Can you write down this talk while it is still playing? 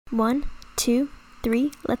1, 2,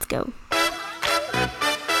 3, let's go.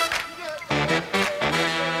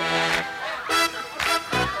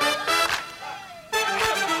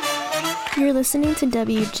 You're listening to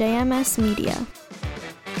WJMS Media,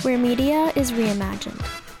 where media is reimagined.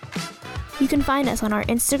 You can find us on our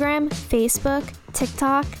Instagram, Facebook,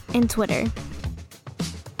 TikTok, and Twitter.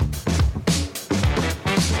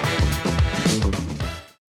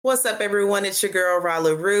 What's up, everyone? It's your girl,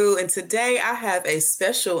 Ryla Rue, and today I have a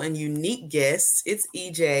special and unique guest. It's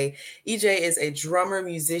EJ. EJ is a drummer,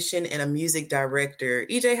 musician, and a music director.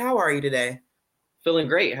 EJ, how are you today? Feeling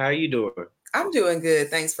great. How are you doing? I'm doing good.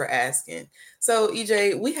 Thanks for asking. So,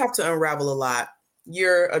 EJ, we have to unravel a lot.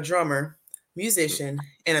 You're a drummer, musician,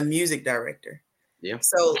 and a music director. Yeah.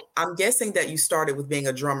 So I'm guessing that you started with being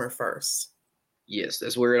a drummer first. Yes,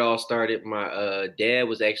 that's where it all started. My dad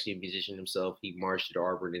was actually a musician himself. He marched at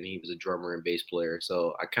Auburn and he was a drummer and bass player.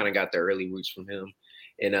 So I kind of got the early roots from him.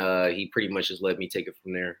 And he pretty much just let me take it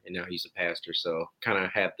from there. And now he's a pastor. So kind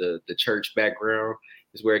of have the church background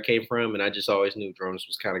is where it came from. And I just always knew drums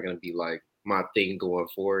was kind of going to be like my thing going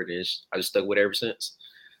forward. And I just stuck with it ever since.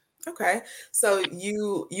 Okay. So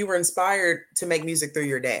you were inspired to make music through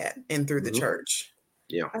your dad and through the church.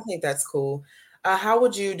 Yeah. I think that's cool. How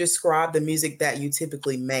would you describe the music that you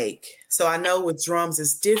typically make? So I know with drums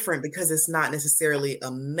it's different because it's not necessarily a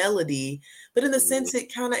melody, but in the sense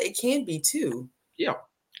it can be too. Yeah.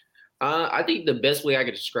 I think the best way I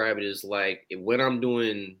could describe it is like when I'm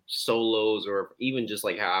doing solos or even just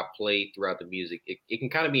like how I play throughout the music, it can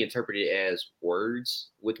kind of be interpreted as words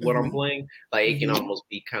with what I'm playing. Like it can almost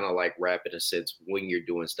be kind of like rap in a sense when you're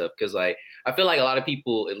doing stuff. Cause like, I feel like a lot of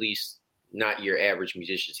people, at least not your average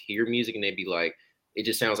musicians, hear music and they be like, it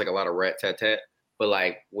just sounds like a lot of rat tat tat. But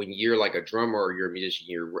like when you're like a drummer or you're a musician,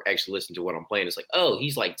 you're actually listening to what I'm playing. It's like, oh,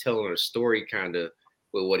 he's like telling a story kind of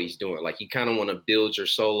with what he's doing. Like you kind of want to build your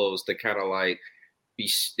solos to kind of like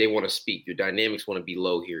they want to speak. Your dynamics want to be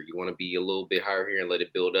low here. You want to be a little bit higher here and let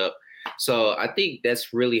it build up. So I think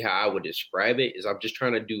that's really how I would describe it is I'm just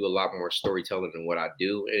trying to do a lot more storytelling than what I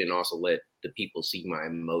do. And then also let the people see my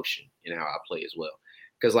emotion in how I play as well.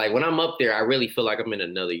 Because like when I'm up there, I really feel like I'm in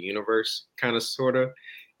another universe kind of sort of.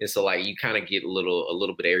 And so like you kind of get a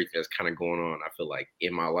little bit of everything that's kind of going on, I feel like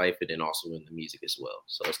in my life and then also in the music as well.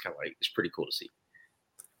 So it's kind of like, it's pretty cool to see.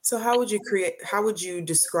 So how would you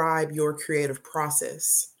describe your creative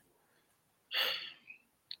process?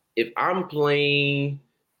 If I'm playing,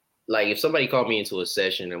 like if somebody called me into a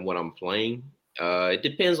session and what I'm playing, it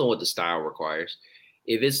depends on what the style requires.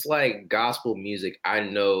 If it's like gospel music, I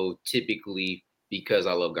know typically because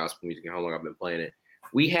I love gospel music and how long I've been playing it,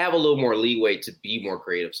 we have a little more leeway to be more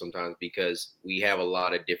creative sometimes because we have a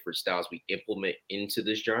lot of different styles we implement into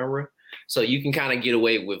this genre. So you can kind of get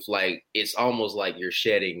away with like, it's almost like you're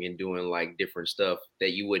shedding and doing like different stuff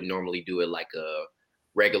that you wouldn't normally do at like a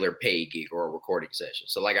regular paid gig or a recording session.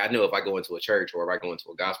 So like, I know if I go into a church or if I go into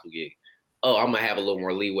a gospel gig, I'm gonna have a little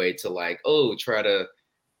more leeway to like, try to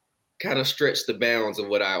kind of stretch the bounds of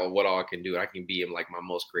what all I can do. I can be in like my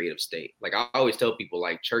most creative state. Like I always tell people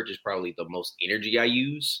like church is probably the most energy I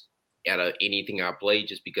use out of anything I play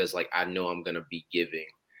just because like I know I'm going to be giving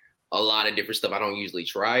a lot of different stuff I don't usually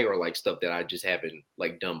try or like stuff that I just haven't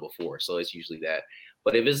like done before. So it's usually that.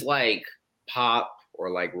 But if it's like pop or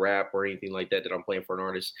like rap or anything like that I'm playing for an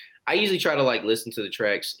artist, I usually try to like listen to the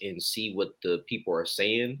tracks and see what the people are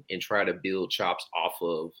saying and try to build chops off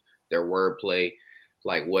of their wordplay.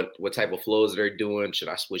 Like what type of flows they're doing. Should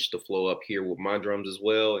I switch the flow up here with my drums as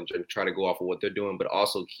well and try to go off of what they're doing, but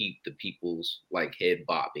also keep the people's like head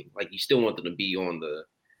bobbing. Like you still want them to be on the,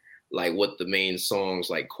 like what the main song's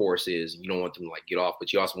like chorus is. You don't want them to like get off,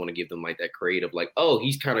 but you also want to give them like that creative, like,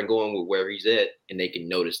 he's kind of going with where he's at and they can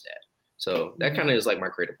notice that. So that kind of is like my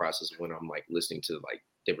creative process when I'm like listening to like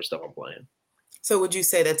different stuff I'm playing. So would you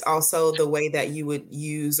say that's also the way that you would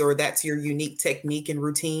use, or that's your unique technique and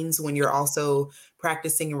routines when you're also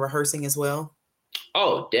practicing and rehearsing as well?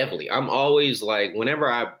 Oh, definitely. I'm always like,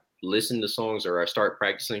 whenever I listen to songs or I start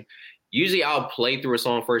practicing, usually I'll play through a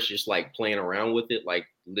song first, just like playing around with it, like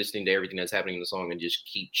listening to everything that's happening in the song and just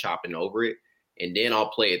keep chopping over it. And then I'll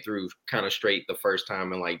play it through kind of straight the first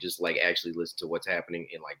time and like just like actually listen to what's happening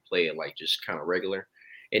and like play it like just kind of regular.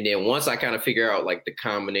 And then once I kind of figure out like the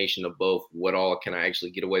combination of both, what all can I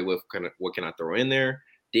actually get away with, kind of what can I throw in there,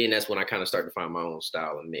 then that's when I kind of start to find my own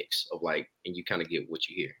style and mix of like, and you kind of get what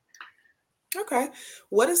you hear. Okay.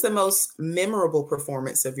 What is the most memorable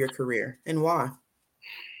performance of your career and why?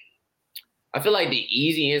 I feel like the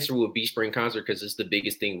easy answer would be spring concert because it's the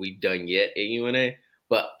biggest thing we've done yet at UNA.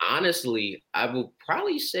 But honestly, I would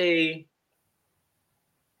probably say,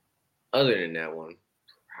 other than that one,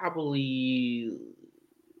 probably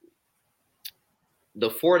the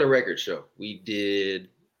For the Record show we did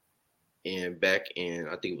back in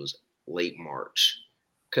I think it was late March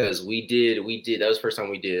because we did that was the first time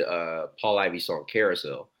we did Paul Ivey's song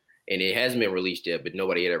Carousel, and it hasn't been released yet, but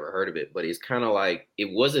nobody had ever heard of it. But it's kind of like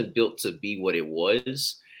it wasn't built to be what it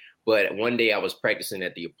was. But one day I was practicing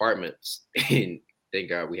at the apartments, and thank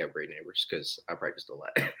God we have great neighbors because I practiced a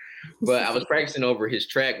lot. But I was practicing over his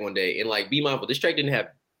track one day, and like, be mindful, this track didn't have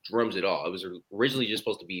drums at all. It was originally just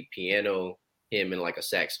supposed to be piano, him, and like a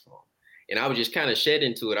saxophone. And I was just kind of shed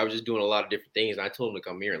into it. I was just doing a lot of different things. And I told him to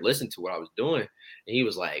come here and listen to what I was doing. And he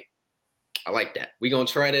was like, I like that. We're going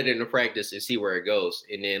to try that in the practice and see where it goes.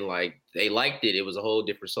 And then like they liked it. It was a whole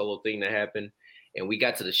different solo thing that happened. And we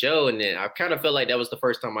got to the show. And then I kind of felt like that was the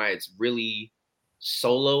first time I had really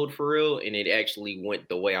soloed for real. And it actually went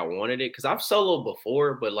the way I wanted it. Because I've soloed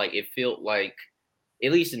before, but like it felt like,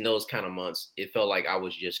 at least in those kind of months, it felt like I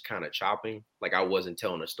was just kind of chopping. Like I wasn't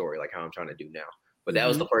telling a story like how I'm trying to do now. But that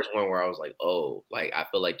was the first one where I was like, oh, like I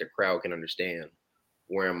feel like the crowd can understand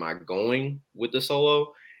where am I going with the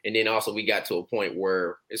solo. And then also we got to a point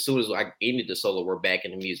where as soon as I ended the solo, we're back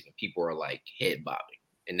in the music and people are like head bobbing.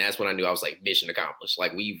 And that's when I knew I was like mission accomplished.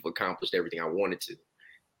 Like we've accomplished everything I wanted to.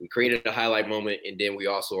 We created a highlight moment and then we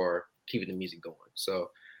also are keeping the music going.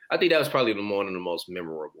 So I think that was probably one of the most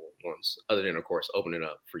memorable ones, other than, of course, opening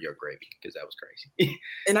up for Your Gravy, because that was crazy.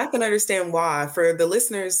 And I can understand why. For the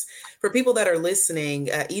listeners, for people that are listening,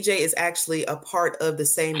 EJ is actually a part of the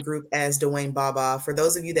same group as Dwayne Baba. For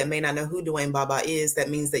those of you that may not know who Dwayne Baba is, that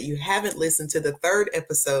means that you haven't listened to the 3rd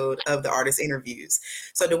episode of the Artist Interviews.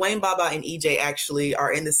 So Dwayne Baba and EJ actually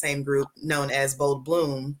are in the same group known as Bold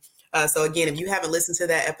Bloom. So again, if you haven't listened to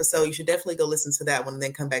that episode, you should definitely go listen to that one and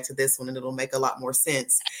then come back to this one and it'll make a lot more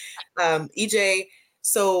sense. EJ,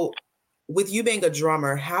 so with you being a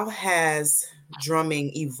drummer, how has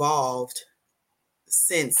drumming evolved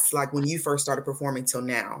since like when you first started performing till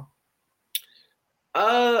now?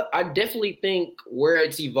 I definitely think where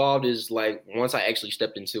it's evolved is like once I actually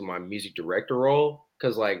stepped into my music director role.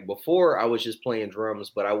 Cause like before I was just playing drums,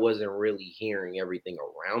 but I wasn't really hearing everything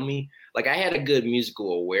around me. Like I had a good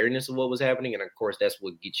musical awareness of what was happening. And of course, that's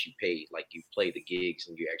what gets you paid. Like you play the gigs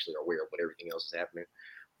and you actually are aware of what everything else is happening.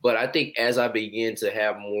 But I think as I begin to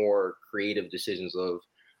have more creative decisions of,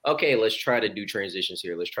 okay, let's try to do transitions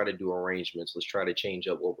here. Let's try to do arrangements. Let's try to change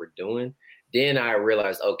up what we're doing. Then I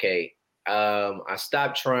realized, okay, I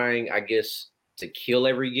stopped trying, I guess, to kill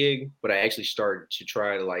every gig, but I actually started to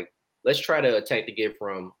try to like, let's try to attack the gig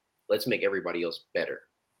from, let's make everybody else better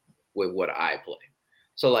with what I play.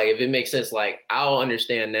 So like, if it makes sense, like I'll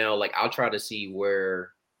understand now, like I'll try to see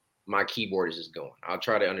where my keyboard is going. I'll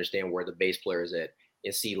try to understand where the bass player is at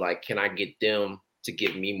and see like, can I get them to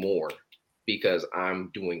give me more because I'm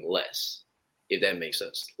doing less, if that makes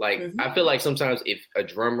sense. Like, I feel like sometimes if a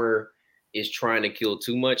drummer is trying to kill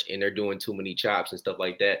too much and they're doing too many chops and stuff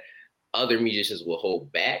like that, other musicians will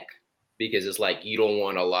hold back because it's like you don't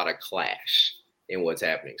want a lot of clash in what's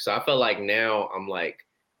happening. So I feel like now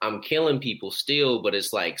I'm killing people still, but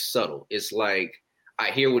it's like subtle. It's like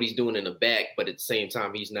I hear what he's doing in the back, but at the same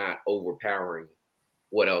time, he's not overpowering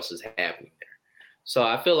what else is happening there. So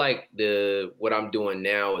I feel like what I'm doing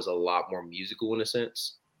now is a lot more musical in a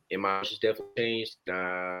sense. And my voice has definitely changed.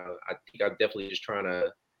 I think I'm definitely just trying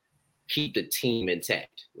to keep the team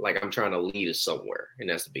intact. Like I'm trying to lead us somewhere. And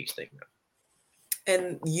that's the biggest thing now.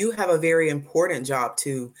 And you have a very important job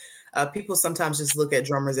too. People sometimes just look at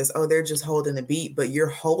drummers as, oh, they're just holding the beat, but you're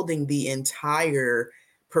holding the entire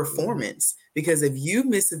performance. Because if you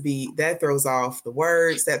miss a beat, that throws off the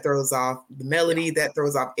words, that throws off the melody, that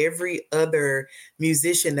throws off every other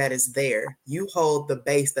musician that is there. You hold the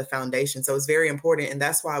base, the foundation. So it's very important. And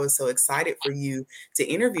that's why I was so excited for you to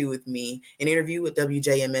interview with me and interview with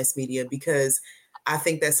WJMS Media, because I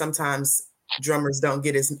think that sometimes drummers don't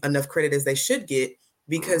get enough credit as they should get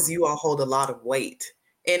because you all hold a lot of weight.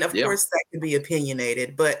 And of course, that can be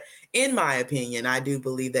opinionated. But in my opinion, I do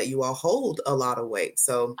believe that you all hold a lot of weight.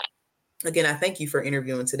 So again, I thank you for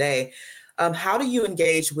interviewing today. How do you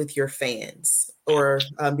engage with your fans? Or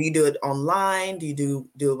do you do it online? Do you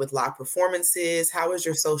do it with live performances? How is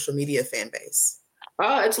your social media fan base?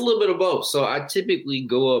 It's a little bit of both. So I typically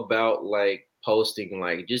go about like posting,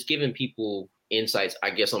 like just giving people insights,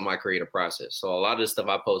 I guess, on my creative process. So a lot of the stuff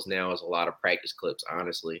I post now is a lot of practice clips,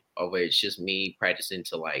 honestly, of it's just me practicing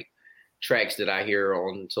to like tracks that I hear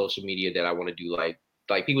on social media that I want to do. Like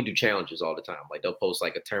people do challenges all the time. Like they'll post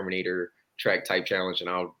like a Terminator track type challenge and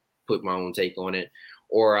I'll put my own take on it.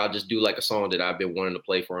 Or I'll just do like a song that I've been wanting to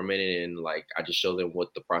play for a minute and like I just show them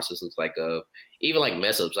what the process looks like of even like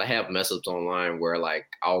mess ups. I have mess ups online where like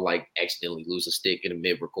I'll like accidentally lose a stick in a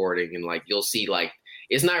mid recording and like you'll see like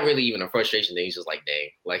it's not really even a frustration thing. It's just like, dang,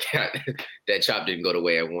 like that chop didn't go the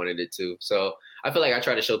way I wanted it to. So I feel like I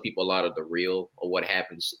try to show people a lot of the real of what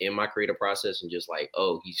happens in my creative process and just like,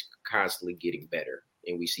 oh, he's constantly getting better.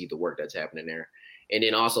 And we see the work that's happening there. And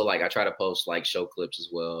then also like I try to post like show clips as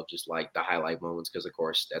well, just like the highlight moments, because of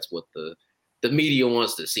course that's what the media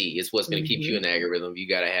wants to see. It's what's going to keep you in the algorithm. You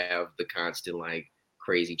got to have the constant like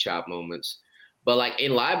crazy chop moments. But like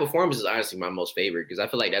in live performance is honestly my most favorite because I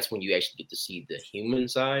feel like that's when you actually get to see the human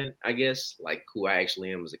side, I guess, like who I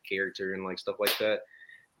actually am as a character and like stuff like that.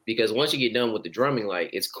 Because once you get done with the drumming, like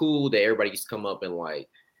it's cool that everybody gets to come up and like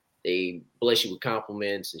they bless you with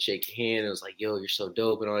compliments and shake your hand. And it's like, yo, you're so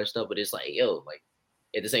dope and all that stuff. But it's like, yo, like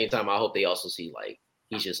at the same time, I hope they also see like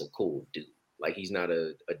he's just a cool dude. Like he's not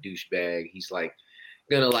a douchebag. He's like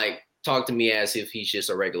gonna like talk to me as if he's just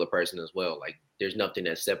a regular person as well. Like there's nothing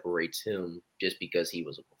that separates him just because he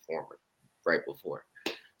was a performer right before.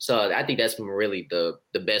 So I think that's really the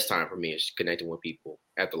best time for me is connecting with people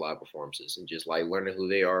at the live performances and just like learning who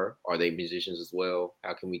they are. Are they musicians as well?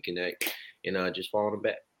 How can we connect? And just following them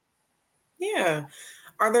back. Yeah.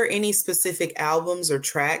 Are there any specific albums or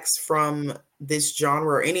tracks from this genre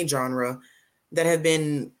or any genre that have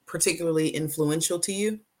been particularly influential to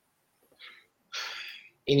you?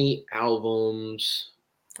 Any albums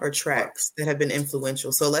or tracks that have been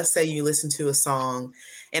influential? So let's say you listen to a song,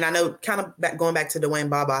 and I know kind of going back to Dwayne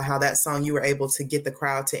Baba, how that song you were able to get the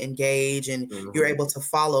crowd to engage and you were able to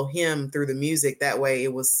follow him through the music. That way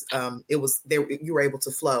it was there, you were able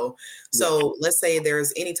to flow. So let's say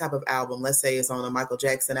there's any type of album, let's say it's on a Michael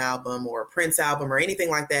Jackson album or a Prince album or anything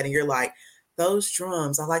like that. And you're like, those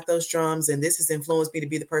drums, I like those drums. And this has influenced me to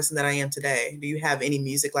be the person that I am today. Do you have any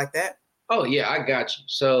music like that? Oh yeah, I got you.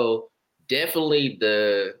 So definitely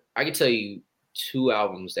I can tell you 2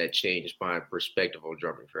 albums that changed my perspective on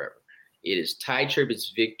drumming forever. It is Ty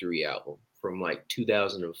Tribbett's Victory album from like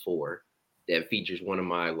 2004 that features one of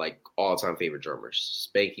my like all-time favorite drummers,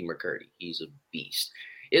 Spanky McCurdy. He's a beast.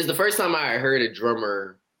 It's the first time I heard a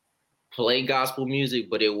drummer play gospel music,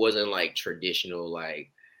 but it wasn't like traditional, like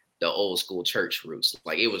the old school church roots.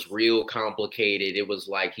 Like it was real complicated. It was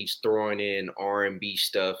like he's throwing in R&B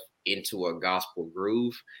stuff into a gospel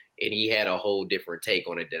groove, and he had a whole different take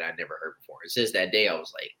on it that I never heard before. And since that day, I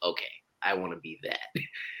was like, okay, I want to be that.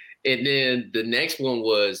 And then the next one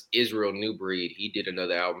was Israel New Breed. He did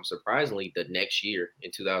another album, surprisingly, the next year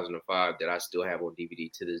in 2005 that I still have on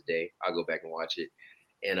DVD to this day. I'll go back and watch it.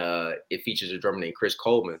 And it features a drummer named Chris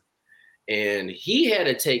Coleman. And he had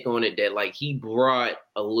a take on it that like he brought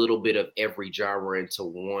a little bit of every genre into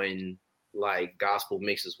one like gospel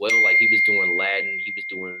mix as well. Like he was doing Latin, he was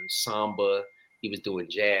doing samba, he was doing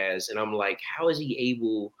jazz. And I'm like, how is he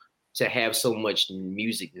able to have so much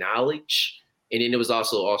music knowledge? And then it was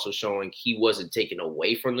also showing he wasn't taken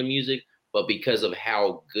away from the music, but because of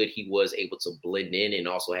how good he was able to blend in and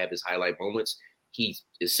also have his highlight moments, he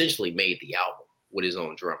essentially made the album with his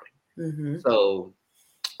own drumming. Mm-hmm. So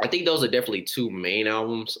I think those are definitely 2 main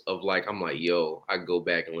albums of like, I'm like, yo, I go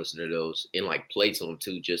back and listen to those and like play to them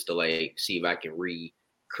too, just to like see if I can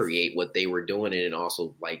recreate what they were doing and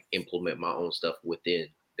also like implement my own stuff within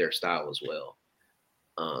their style as well.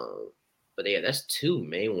 But yeah, that's 2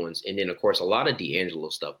 main ones. And then of course, a lot of D'Angelo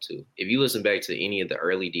stuff too. If you listen back to any of the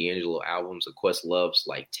early D'Angelo albums, Questlove's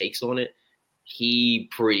like takes on it, he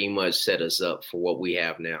pretty much set us up for what we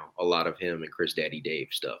have now. A lot of him and Chris Daddy Dave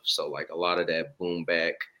stuff. So like a lot of that boom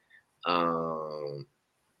back, kind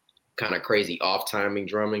of crazy off timing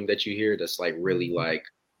drumming that you hear. That's like really like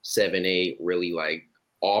 7/8, really like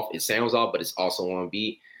off. It sounds off, but it's also on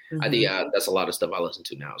beat. Mm-hmm. I think that's a lot of stuff I listen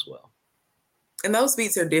to now as well. And those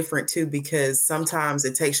beats are different too, because sometimes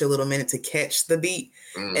it takes you a little minute to catch the beat.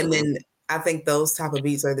 Mm-hmm. And then I think those type of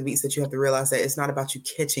beats are the beats that you have to realize that it's not about you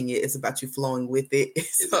catching it. It's about you flowing with it.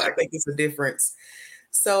 Exactly. So I think it's a difference.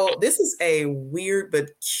 So this is a weird but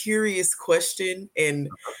curious question. And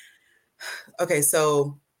okay,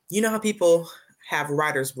 so you know how people have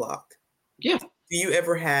writer's block? Yeah. Do you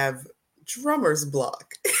ever have drummer's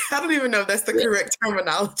block? I don't even know if that's the correct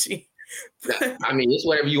terminology. I mean, it's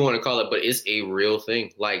whatever you want to call it, but it's a real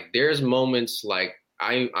thing. Like there's moments like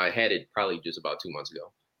I had it probably just about 2 months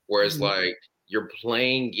ago. Where it's like you're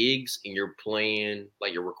playing gigs and you're playing,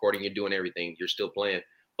 like you're recording, you're doing everything, you're still playing,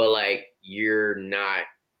 but like you're not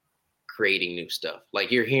creating new stuff.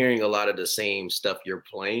 Like you're hearing a lot of the same stuff you're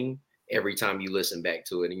playing every time you listen back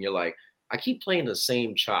to it. And you're like, I keep playing the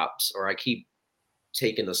same chops, or I keep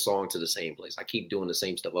taking the song to the same place. I keep doing the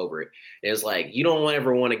same stuff over it. And it's like, you don't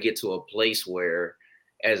ever want to get to a place where,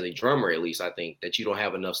 as a drummer, at least I think, that you don't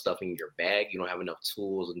have enough stuff in your bag. You don't have enough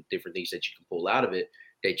tools and different things that you can pull out of it.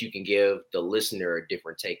 that you can give the listener a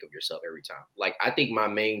different take of yourself every time. Like, I think my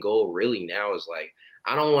main goal really now is like,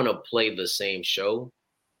 I don't want to play the same show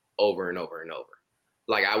over and over and over.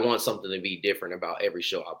 Like, I want something to be different about every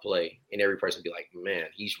show I play, and every person be like, man,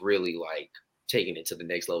 he's really like taking it to the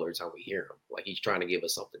next level every time we hear him. Like, he's trying to give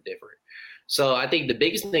us something different. So I think the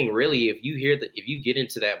biggest thing really, if you get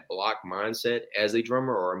into that block mindset as a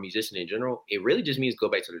drummer or a musician in general, it really just means go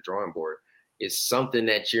back to the drawing board. It's something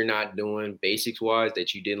that you're not doing basics wise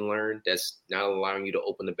that you didn't learn, that's not allowing you to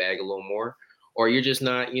open the bag a little more, or you're just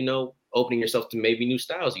not, opening yourself to maybe new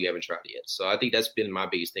styles you haven't tried yet. So I think that's been my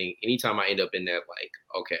biggest thing. Anytime I end up in that, like,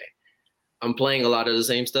 okay, I'm playing a lot of the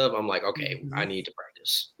same stuff, I'm like, okay, I need to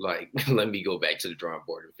practice. Like, let me go back to the drawing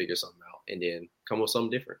board and figure something out and then come with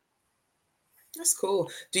something different. That's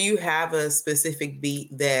cool. Do you have a specific beat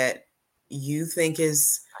that you think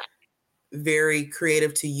is very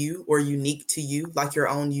creative to you or unique to you, like your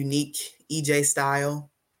own unique EJ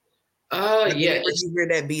style? Like Yeah. whenever you hear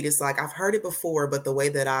that beat, it's like, I've heard it before, but the way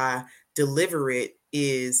that I deliver it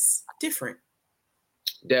is different.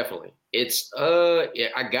 Definitely. It's yeah,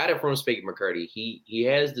 I got it from Spake McCurdy. He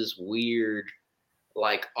has this weird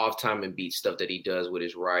like off time and beat stuff that he does with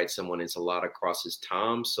his ride someone it's a lot across his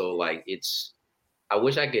tom. So like I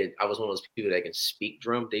wish I was one of those people that can speak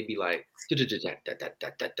drum. They'd be like, but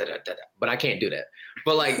I can't do that.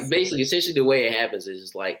 But like basically, essentially the way it happens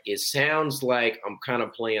is like, it sounds like I'm kind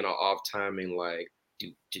of playing an off timing, like,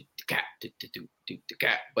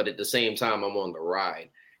 but at the same time, I'm on the ride.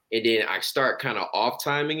 And then I start kind of off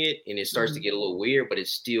timing it and it starts to get a little weird, but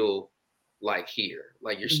it's still like here.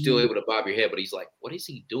 Like you're still able to bob your head, but he's like, what is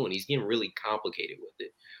he doing? He's getting really complicated with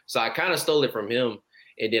it. So I kind of stole it from him.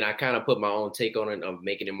 And then I kind of put my own take on it of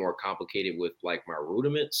making it more complicated with like my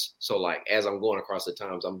rudiments. So like as I'm going across the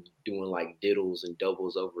times, I'm doing like diddles and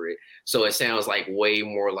doubles over it. So it sounds like way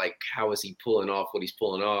more like, how is he pulling off what he's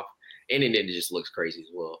pulling off? And then it just looks crazy as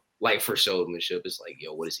well. Like for showmanship, it's like,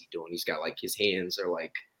 yo, what is he doing? He's got like his hands are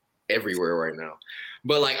like everywhere right now.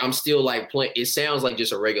 But like I'm still like playing. It sounds like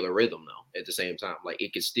just a regular rhythm though. At the same time, like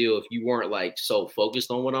it could still, if you weren't like so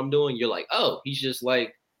focused on what I'm doing, you're like, oh, he's just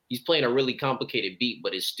like, he's playing a really complicated beat,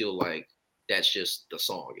 but it's still like, that's just the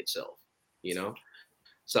song itself,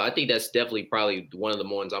 So I think that's definitely probably one of the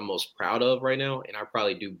ones I'm most proud of right now. And I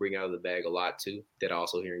probably do bring out of the bag a lot too, that I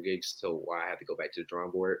also hear in gigs. So why I have to go back to the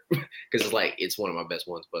drawing board, because it's like, it's one of my best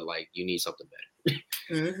ones, but like you need something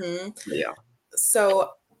better. Yeah.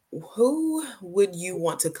 So who would you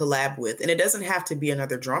want to collab with? And it doesn't have to be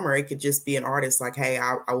another drummer. It could just be an artist like, hey,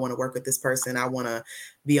 I want to work with this person. I want to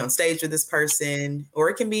be on stage with this person. Or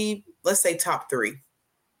it can be, let's say, top 3.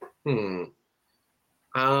 In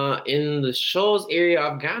the shows area,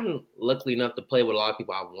 I've gotten luckily enough to play with a lot of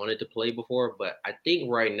people I wanted to play before. But I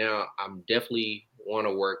think right now I'm definitely want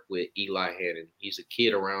to work with Eli Hannon. He's a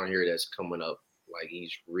kid around here that's coming up. Like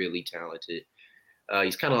he's really talented.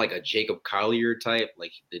 He's kind of like a Jacob Collier type.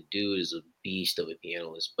 Like the dude is a beast of a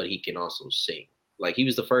pianist, but he can also sing. Like he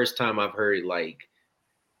was the first time I've heard like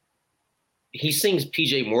he sings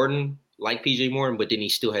PJ Morton, like PJ Morton, but then he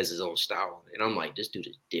still has his own style. And I'm like, this dude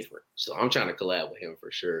is different. So I'm trying to collab with him for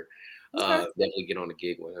sure. Definitely get on a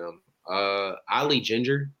gig with him. Ali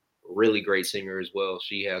Ginger, really great singer as well.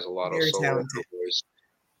 She has a lot of solo voice.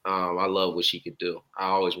 I love what she could do. I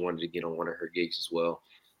always wanted to get on one of her gigs as well.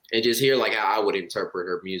 And just hear like how I would interpret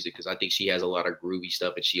her music, because I think she has a lot of groovy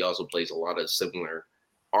stuff, and she also plays a lot of similar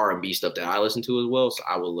R&B stuff that I listen to as well. So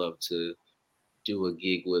I would love to do a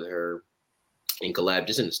gig with her and collab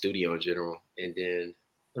just in the studio in general. And then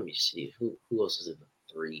let me see who else is in the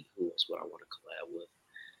 3. Who else would I want to collab with?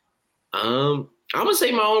 I'm gonna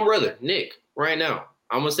say my own brother Nick right now.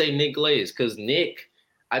 I'm gonna say Nick Glaze, because Nick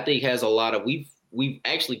I think has a lot of we've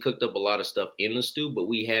actually cooked up a lot of stuff in the stew, but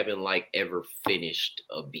we haven't like ever finished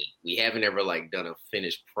a beat. We haven't ever like done a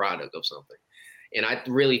finished product of something. And I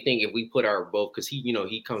really think if we put our both, because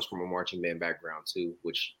he comes from a marching band background too,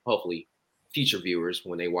 which hopefully future viewers,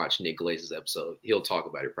 when they watch Nick Glaze's episode, he'll talk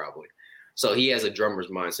about it probably. So he has a drummer's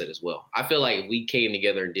mindset as well. I feel like if we came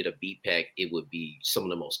together and did a beat pack, it would be some of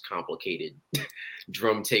the most complicated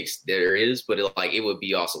drum takes there is, but it would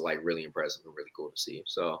be also like really impressive and really cool to see.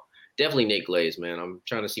 So definitely Nick Glaze, man. I'm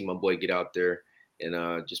trying to see my boy get out there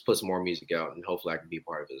and just put some more music out, and hopefully I can be a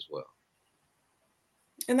part of it as well.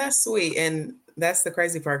 And that's sweet. And that's the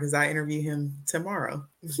crazy part, because I interview him tomorrow,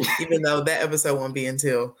 even though that episode won't be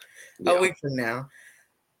until a week from now.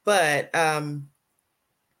 But can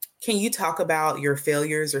you talk about your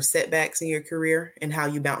failures or setbacks in your career and how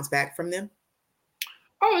you bounce back from them?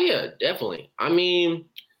 Oh, yeah, definitely. I mean,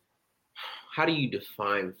 how do you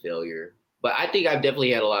define failure? But I think I've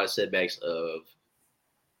definitely had a lot of setbacks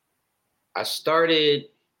I started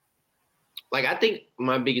like I think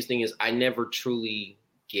my biggest thing is I never truly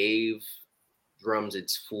gave drums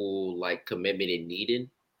its full like commitment it needed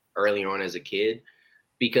early on as a kid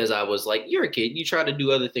because I was like, you're a kid, you try to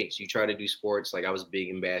do other things. You try to do sports. Like I was big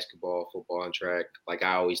in basketball, football, and track. Like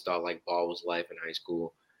I always thought like ball was life in high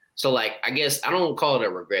school. So like I guess I don't call it a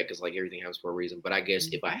regret because like everything happens for a reason. But I guess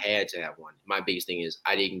if I had to have one, my biggest thing is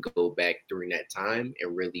I didn't go back during that time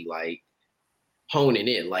and really like honing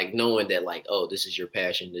in, like knowing that like, oh, this is your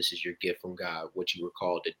passion, this is your gift from God, what you were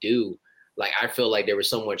called to do. Like I feel like there was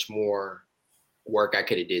so much more work I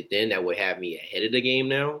could have did then that would have me ahead of the game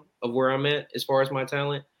now of where I'm at as far as my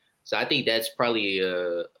talent. So I think that's probably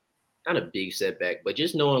not a big setback, but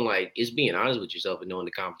just knowing like it's being honest with yourself and knowing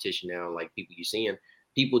the competition now, like people you're seeing,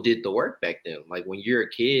 people did the work back then. Like when you're a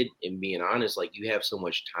kid and being honest, like you have so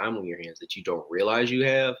much time on your hands that you don't realize you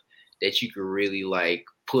have that you could really like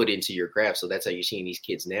put into your craft. So that's how you're seeing these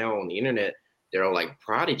kids now on the internet. They're all like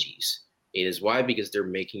prodigies. And it's why? Because they're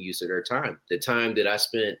making use of their time. The time that I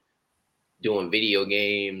spent doing video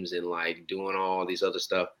games and like doing all these other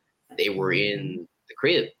stuff, they were in the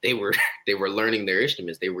crib. They were they were learning their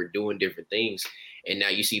instruments. They were doing different things. And now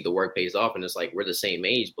you see the work pays off and it's like we're the same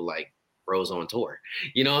age, but like bros on tour.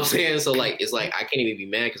 You know what I'm saying? So like it's like I can't even be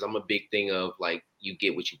mad because I'm a big thing of like you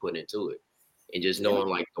get what you put into it. And just knowing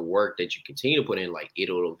like the work that you continue to put in, like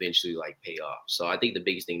it'll eventually like pay off. So I think the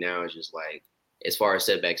biggest thing now is just like as far as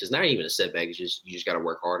setbacks, it's not even a setback, it's just you just gotta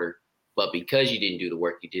work harder. But because you didn't do the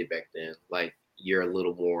work you did back then, like you're a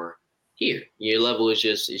little more here. Your level is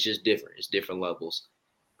just it's just different. It's different levels.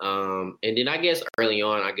 And then I guess early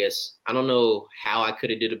on, I guess I don't know how I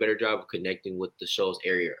could have did a better job of connecting with the show's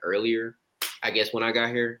area earlier. I guess when I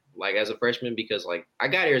got here, like as a freshman, because like I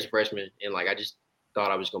got here as a freshman and like I just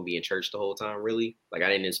thought I was gonna be in church the whole time. Really, like I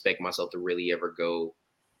didn't expect myself to really ever go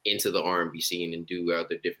into the R&B scene and do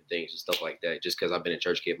other different things and stuff like that. Just because I've been a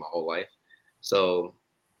church kid my whole life, so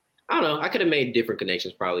I don't know. I could have made different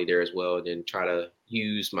connections probably there as well, and then try to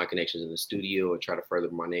use my connections in the studio and try to further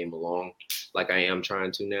my name along, like I am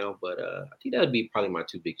trying to now. But I think that would be probably my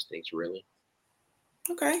two biggest things, really.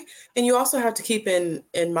 Okay. And you also have to keep in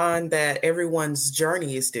mind that everyone's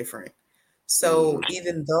journey is different. So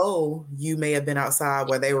even though you may have been outside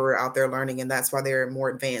where they were out there learning and that's why they're more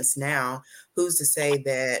advanced now, who's to say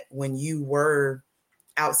that when you were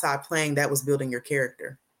outside playing, that was building your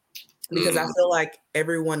character? Because I feel like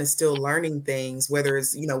everyone is still learning things, whether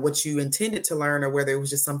it's, you know, what you intended to learn or whether it was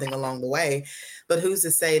just something along the way. But who's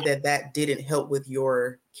to say that that didn't help with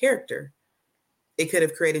your character? It could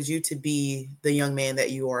have created you to be the young man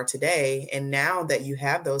that you are today. And now that you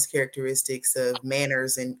have those characteristics of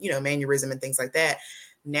manners and, you know, mannerism and things like that,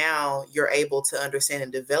 now you're able to understand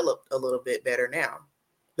and develop a little bit better now.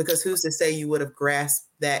 Because who's to say you would have grasped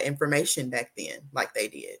that information back then like they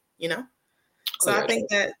did, you know? So I think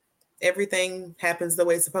that everything happens the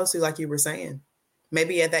way it's supposed to, like you were saying.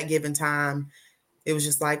 Maybe at that given time, it was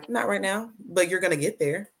just like, not right now, but you're going to get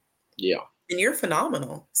there. Yeah. And you're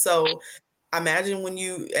phenomenal. So imagine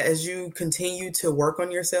as you continue to work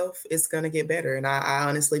on yourself, it's going to get better. And I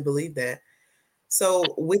honestly believe that. So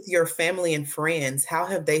with your family and friends, how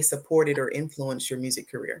have they supported or influenced your music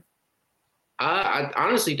career? I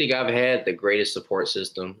honestly think I've had the greatest support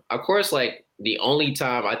system. Of course, like the only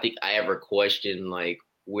time I think I ever questioned like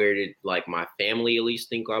where did like my family at least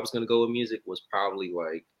think I was gonna go with music was probably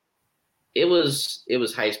like it was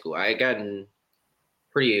high school. I had gotten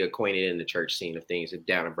pretty acquainted in the church scene of things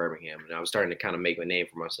down in Birmingham, and I was starting to kind of make a name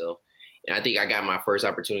for myself. And I think I got my first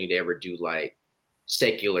opportunity to ever do like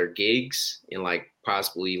secular gigs and like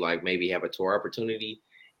possibly like maybe have a tour opportunity.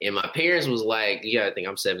 And my parents was like, yeah, I think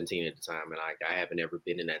I'm 17 at the time, and I haven't ever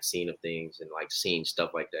been in that scene of things and like seen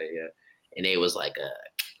stuff like that yet. And they was like,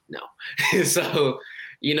 no. So,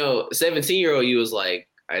 17-year-old you was like,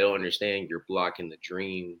 I don't understand. You're blocking the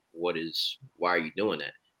dream. Why are you doing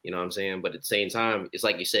that? You know what I'm saying? But at the same time, it's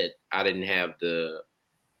like you said, I didn't have the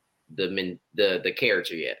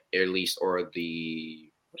character yet, or at least, or the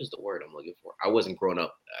what is the word I'm looking for? I wasn't grown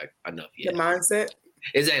up enough yet. The mindset.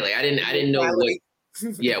 Exactly. I didn't know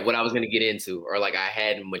what I was gonna get into, or like I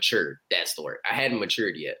hadn't matured. That's the word. I hadn't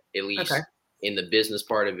matured yet, at least in the business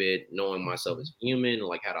part of it, knowing myself as a human,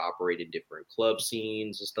 like how to operate in different club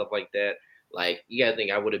scenes and stuff like that. Like you gotta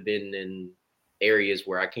think I would have been in areas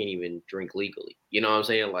where I can't even drink legally. You know what I'm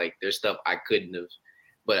saying? Like there's stuff I couldn't have,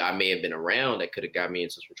 but I may have been around that could have got me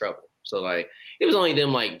into some trouble. So like it was only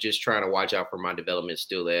them like just trying to watch out for my development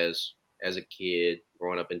still as a kid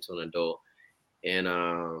growing up into an adult. And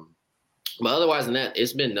but otherwise than that,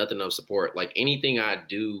 it's been nothing of support. Like anything I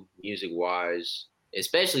do music wise,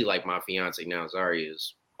 especially like my fiance now, Zari,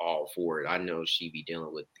 is all for it. I know she be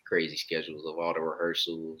dealing with the crazy schedules of all the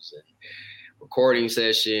rehearsals and recording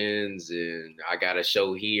sessions, and I got a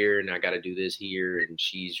show here, and I got to do this here, and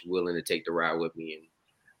she's willing to take the ride with me and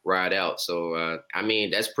ride out. So I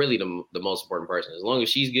mean, that's really the most important person. As long as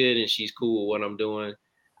she's good and she's cool with what I'm doing,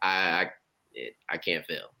 I can't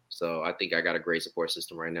fail. So I think I got a great support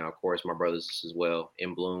system right now. Of course, my brothers as well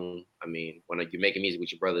in Bloom. I mean, when you're making music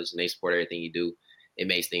with your brothers and they support everything you do, it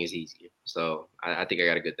makes things easier. So I think I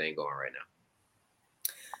got a good thing going right now.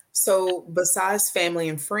 So besides family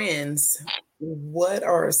and friends, what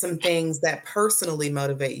are some things that personally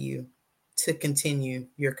motivate you to continue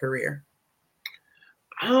your career?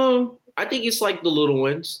 I think it's like the little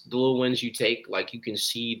wins you take. Like you can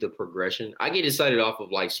see the progression. I get excited off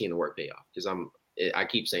of like seeing the work pay off because I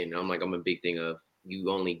keep saying I'm a big thing of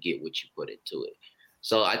you only get what you put into it.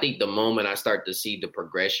 So I think the moment I start to see the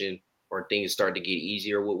progression or things start to get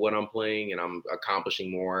easier with what I'm playing and I'm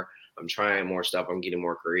accomplishing more, I'm trying more stuff, I'm getting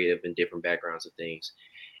more creative in different backgrounds of things,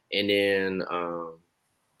 and then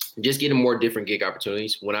just getting more different gig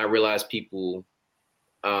opportunities. When I realize people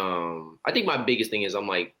I think my biggest thing is I'm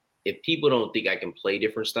like, if people don't think I can play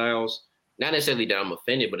different styles, not necessarily that I'm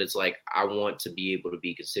offended, but it's like I want to be able to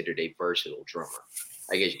be considered a versatile drummer.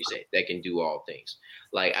 I guess you could say that can do all things.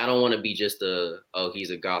 Like I don't want to be just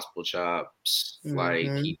he's a gospel chops, like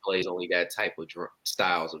he plays only that type of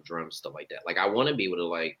styles of drums, stuff like that. Like I want to be able to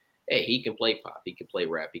like, hey, he can play pop, he can play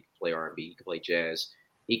rap, he can play R&B, he can play jazz,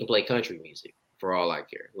 he can play country music for all I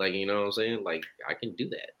care. Like, you know what I'm saying? Like I can do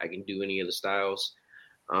that. I can do any of the styles.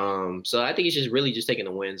 So I think it's just really just taking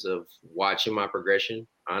the wins of watching my progression,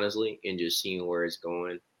 honestly, and just seeing where it's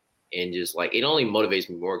going. And just like, it only motivates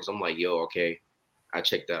me more because I'm like, yo, okay, I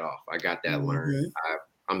checked that off. I got that learned.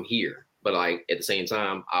 I'm here. But like at the same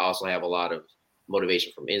time, I also have a lot of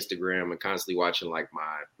motivation from Instagram and constantly watching like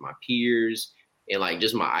my peers and like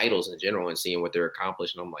just my idols in general and seeing what they're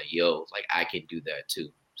accomplishing. I'm like, yo, like I can do that too.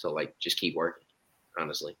 So like just keep working,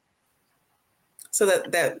 honestly. So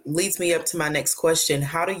that leads me up to my next question.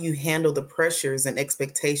 How do you handle the pressures and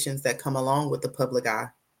expectations that come along with the public eye?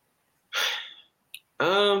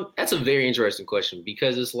 That's a very interesting question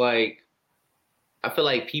because it's like, I feel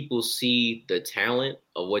like people see the talent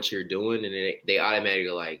of what you're doing and they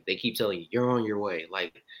automatically like, they keep telling you, you're on your way.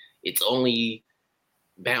 Like it's only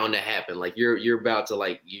bound to happen. Like you're about to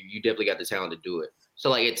like, you definitely got the talent to do it. So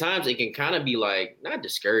like at times it can kind of be like, not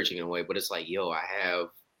discouraging in a way, but it's like, yo, I have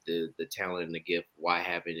the talent and the gift. Why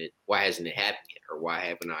hasn't it happened yet? Or why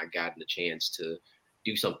haven't I gotten the chance to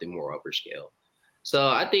do something more upper scale? So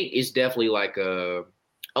I think it's definitely like a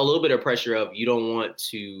little bit of pressure of you don't want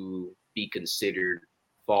to be considered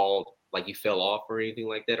like you fell off or anything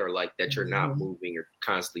like that, or like that you're not moving or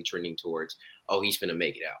constantly trending towards, oh, he's finna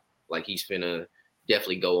make it out. Like he's finna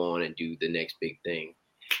definitely go on and do the next big thing.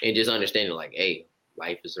 And just understanding like, hey,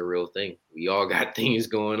 life is a real thing. We all got things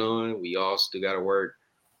going on. We all still got to work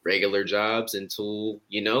regular jobs until,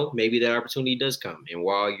 maybe that opportunity does come. And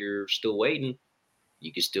while you're still waiting,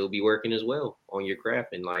 you can still be working as well on your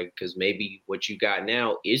craft. And like, because maybe what you got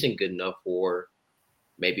now isn't good enough for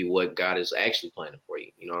maybe what God is actually planning for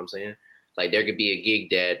you. You know what I'm saying? Like there could be a gig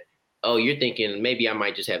that, oh, you're thinking maybe I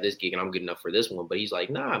might just have this gig and I'm good enough for this one. But he's like,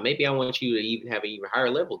 nah, maybe I want you to even have an even higher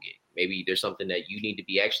level gig. Maybe there's something that you need to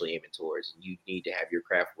be actually aiming towards. You need to have your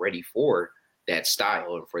craft ready for that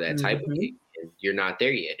style and for that type of gig. And you're not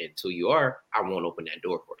there yet. Until you are, I won't open that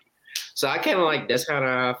door for you. So I kind of like, that's kind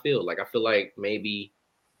of how I feel. Like, I feel like maybe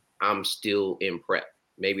I'm still in prep.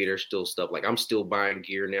 Maybe there's still stuff like I'm still buying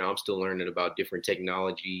gear now. I'm still learning about different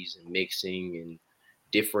technologies and mixing and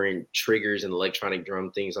different triggers and electronic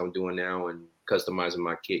drum things I'm doing now and customizing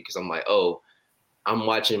my kit. Cause I'm like, oh, I'm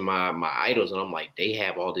watching my idols and I'm like, they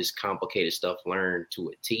have all this complicated stuff learned to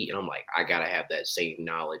a T. And I'm like, I gotta have that same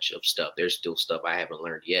knowledge of stuff. There's still stuff I haven't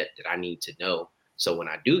learned yet that I need to know. So when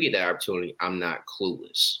I do get that opportunity, I'm not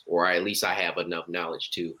clueless, or at least I have enough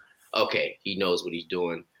knowledge to, okay, he knows what he's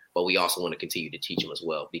doing, but we also want to continue to teach him as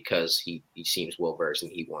well because he seems well-versed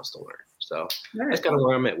and he wants to learn. So that's kind of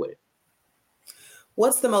where I'm at with it.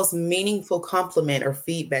 What's the most meaningful compliment or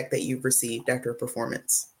feedback that you've received after a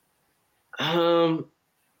performance?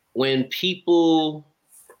 When people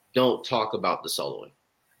don't talk about the soloing,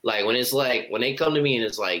 like when it's like, when they come to me and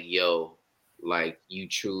it's like, yo, like you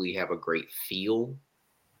truly have a great feel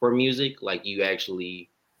for music. Like you actually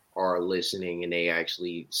are listening and they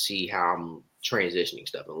actually see how I'm transitioning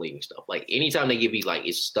stuff and leaving stuff. Like anytime they give me like,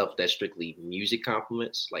 it's stuff that's strictly music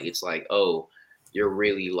compliments. Like, it's like, oh, you're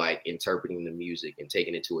really like interpreting the music and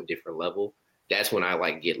taking it to a different level. That's when I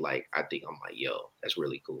like get like, I think I'm like, yo, that's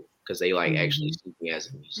really cool. Cause they like actually see me as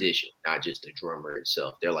a musician, not just a drummer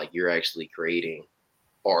itself. They're like, you're actually creating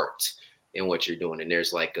art in what you're doing. And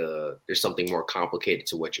there's there's something more complicated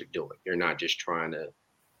to what you're doing. You're not just trying to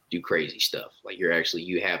do crazy stuff. Like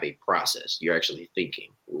you have a process. You're actually thinking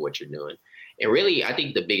what you're doing. And really, I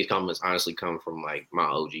think the biggest compliments honestly come from like my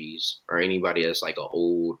OGs or anybody that's like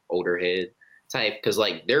older head type. Cause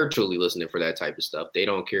like they're truly listening for that type of stuff. They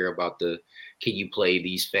don't care about can you play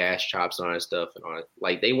these fast chops on and stuff and all that.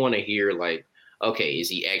 Like they want to hear like, okay, is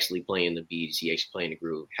he actually playing the beat? Is he actually playing the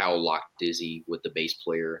groove? How locked is he with the bass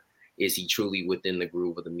player? Is he truly within the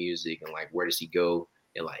groove of the music? And like, where does he go?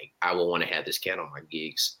 And like, I will want to have this cat on my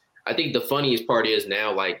gigs. I think the funniest part is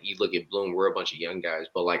now, like, you look at Bloom, we're a bunch of young guys,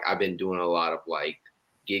 but like, I've been doing a lot of like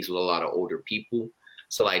gigs with a lot of older people.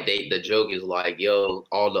 So like, the joke is like, yo,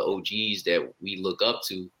 all the OGs that we look up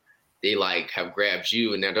to, they like have grabbed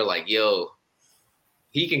you, and then they're like, yo,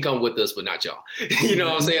 he can come with us, but not y'all. You know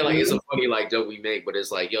what I'm saying? Like, it's a funny like joke we make, but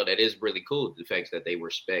it's like, yo, that is really cool. The fact that they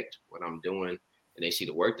respect what I'm doing and they see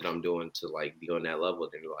the work that I'm doing to like be on that level.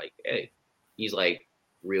 They're like, hey, he's like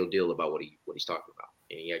real deal about what he's talking about,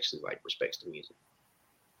 and he actually like respects the music.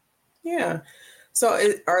 Yeah. So,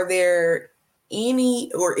 are there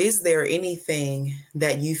is there anything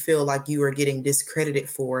that you feel like you are getting discredited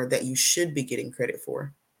for that you should be getting credit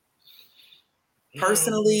for?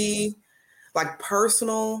 Personally, like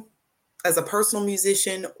personal, as a personal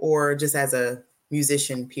musician, or just as a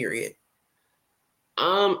musician, period?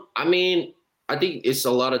 I mean, I think it's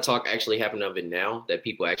a lot of talk actually happening of it now that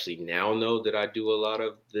people actually now know that I do a lot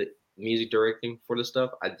of the music directing for the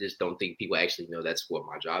stuff. I just don't think people actually know that's what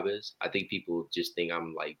my job is. I think people just think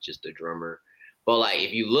I'm like just a drummer. But like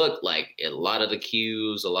if you look like at a lot of the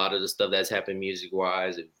cues, a lot of the stuff that's happened music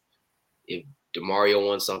wise, if DeMario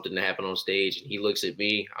wants something to happen on stage and he looks at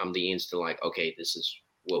me, I'm the instant like, okay, this is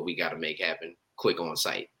what we got to make happen quick on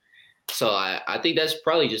site. So I think that's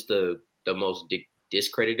probably just the most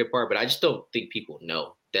discredited part, but I just don't think people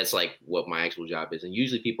know that's like what my actual job is. And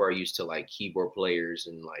usually people are used to like keyboard players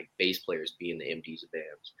and like bass players being the MDs of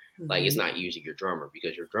bands. Mm-hmm. Like it's not usually your drummer,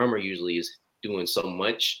 because your drummer usually is doing so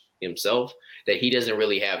much himself that he doesn't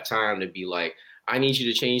really have time to be like, I need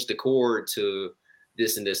you to change the chord to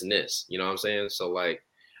this and this and this. You know what I'm saying? So like,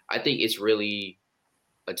 I think it's really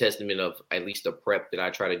a testament of at least the prep that I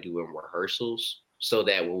try to do in rehearsals, so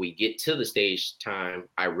that when we get to the stage time,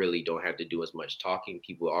 I really don't have to do as much talking.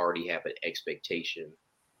 People already have an expectation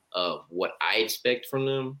of what I expect from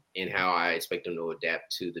them and how I expect them to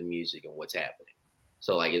adapt to the music and what's happening.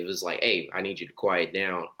 So like, if it's like, hey, I need you to quiet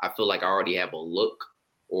down, I feel like I already have a look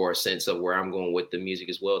or a sense of where I'm going with the music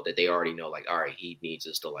as well, that they already know like, all right, he needs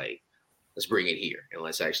us to like, let's bring it here and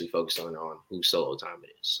let's actually focus on whose solo time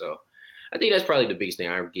it is. So I think that's probably the biggest thing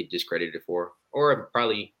I get discredited for, or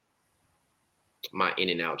probably my in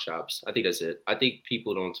and out chops. I think that's it. I think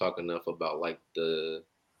people don't talk enough about like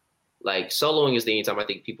soloing is the only time I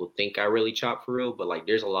think people think I really chop for real, but like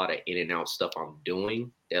there's a lot of in and out stuff I'm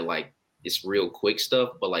doing that like it's real quick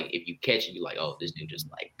stuff, but like if you catch it, you're like, oh, this dude just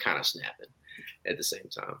like kind of snapping at the same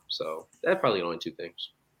time. So that's probably the only two things.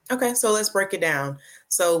 Okay, so let's break it down.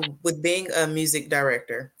 So with being a music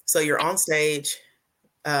director, so you're on stage,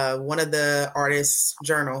 one of the artists'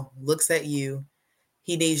 journal looks at you.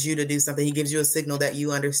 He needs you to do something. He gives you a signal that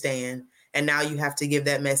you understand. And now you have to give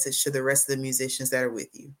that message to the rest of the musicians that are with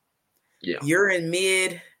you. Yeah. You're in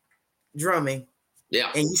mid drumming.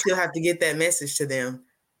 Yeah. And you still have to get that message to them.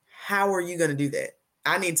 How are you going to do that?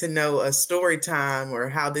 I need to know a story time or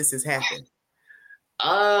how this has happened.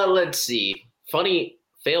 Let's see. Funny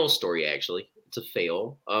fail story, actually. It's a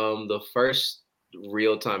fail. The first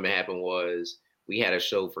real time it happened was we had a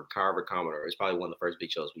show for Carver Commodore. It's probably one of the first big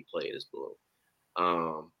shows we played as Blue.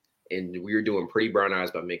 And we were doing Pretty Brown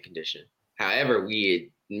Eyes by Mint Condition. However,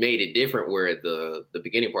 we had made it different where the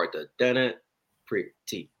beginning part, the dun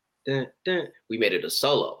pretty dun dun, we made it a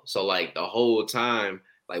solo. So like the whole time,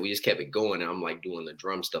 like we just kept it going. And I'm like doing the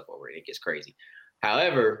drum stuff over it. It gets crazy.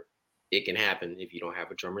 However, it can happen if you don't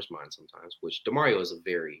have a drummer's mind sometimes, which DeMario is a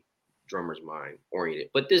very drummer's mind oriented.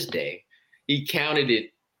 But this day, he counted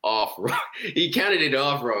it off. He counted it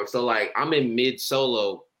off wrong. So like I'm in mid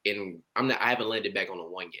solo. And I haven't landed back on the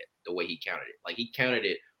one yet, the way he counted it. Like he counted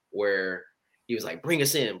it where he was like, bring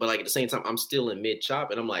us in. But like at the same time, I'm still in mid chop.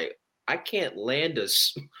 And I'm like, I can't land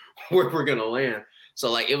us where we're going to land.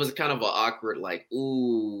 So like, it was kind of an awkward, like,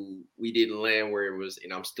 ooh, we didn't land where it was.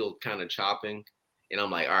 And I'm still kind of chopping. And I'm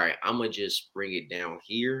like, all right, I'm going to just bring it down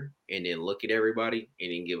here and then look at everybody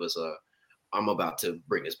and then give us I'm about to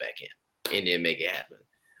bring us back in and then make it happen.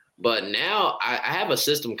 But now I have a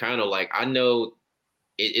system kind of like, I know,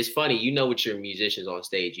 it's funny, you know, with your musicians on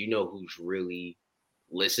stage, you know who's really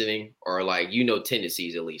listening, or like, you know,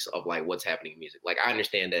 tendencies at least of like what's happening in music. Like I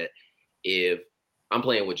understand that if I'm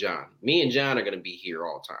playing with John. Me and John are going to be here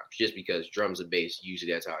all the time just because drums and bass,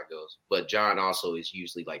 usually that's how it goes. But John also is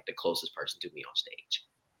usually like the closest person to me on stage.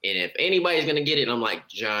 And if anybody's going to get it, I'm like,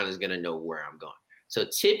 John is going to know where I'm going. So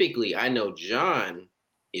typically I know John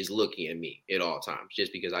is looking at me at all times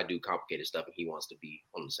just because I do complicated stuff and he wants to be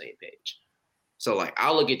on the same page. So like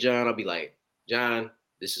I'll look at John, I'll be like, John,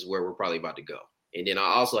 this is where we're probably about to go. And then I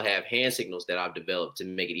also have hand signals that I've developed to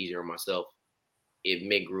make it easier on myself. If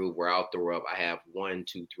mid groove where I'll throw up, I have 1,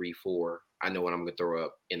 2, 3, 4. I know what I'm gonna throw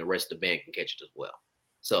up, and the rest of the band can catch it as well.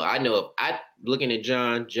 So I know if I looking at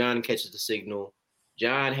John, John catches the signal.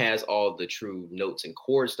 John has all the true notes and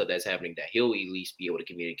chord stuff that's happening that he'll at least be able to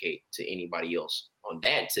communicate to anybody else on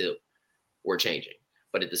that tip. We're changing,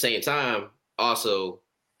 but at the same time, also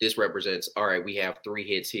this represents all right. We have 3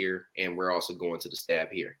 hits here, and we're also going to the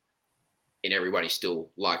stab here. And everybody's still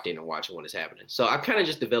locked in and watching what is happening. So I kind of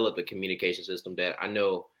just developed a communication system that I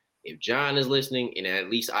know if John is listening and at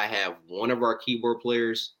least I have one of our keyboard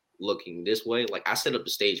players looking this way, like I set up the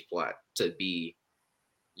stage plot to be,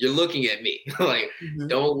 you're looking at me. Like,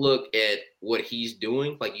 don't look at what he's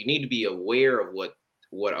doing. Like you need to be aware of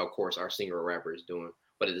what of course our singer or rapper is doing.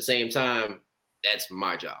 But at the same time, that's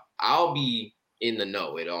my job. I'll be in the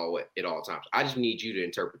know at all times. I just need you to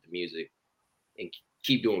interpret the music and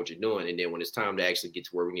keep doing what you're doing. And then when it's time to actually get to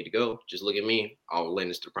where we need to go, just look at me. I'll lend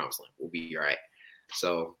us to the promised land. We'll be all right.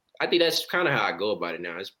 So I think that's kind of how I go about it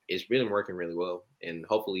now. It's really working really well. And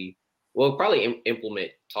hopefully we'll probably implement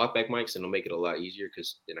talkback mics and it'll make it a lot easier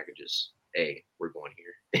because then I could just, hey, we're going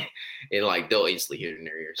here. And like they'll instantly hear it in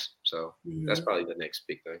their ears. So that's probably the next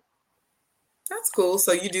big thing. That's cool.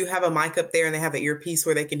 So you do have a mic up there and they have an earpiece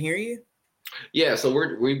where they can hear you? Yeah, so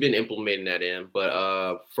we've been implementing that in,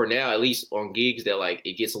 but for now, at least on gigs that like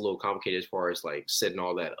it gets a little complicated as far as like setting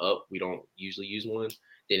all that up. We don't usually use one.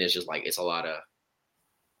 Then it's just like it's a lot of,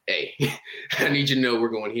 hey, I need you to know we're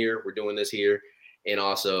going here, we're doing this here, and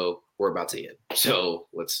also we're about to hit. So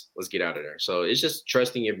let's get out of there. So it's just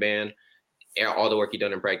trusting your band, all the work you've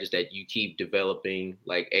done in practice that you keep developing.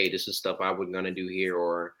 Like, hey, this is stuff I was gonna do here,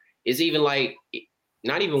 or it's even like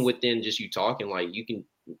not even within just you talking. Like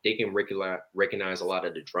they can recognize a lot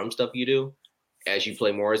of the drum stuff you do as you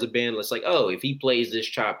play more as a band. It's like, oh, if he plays this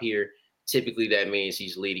chop here, typically that means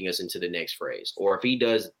he's leading us into the next phrase. Or if he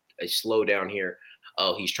does a slow down here,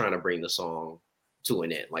 oh, he's trying to bring the song to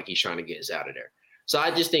an end, like he's trying to get us out of there. So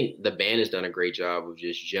I just think the band has done a great job of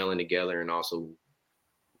just gelling together and also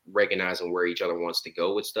recognizing where each other wants to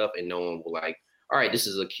go with stuff, and no one will like, all right, this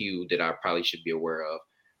is a cue that I probably should be aware of.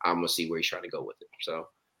 I'm gonna see where he's trying to go with it. So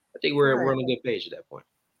I think we're on a good page at that point.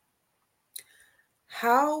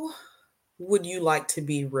 How would you like to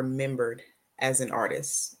be remembered as an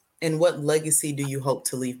artist? And what legacy do you hope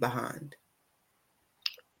to leave behind?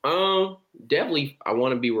 Definitely I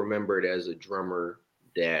want to be remembered as a drummer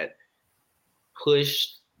that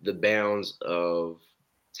pushed the bounds of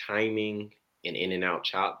timing and in and out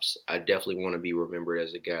chops. I definitely want to be remembered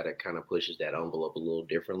as a guy that kind of pushes that envelope a little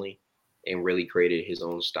differently and really created his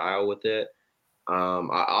own style with it.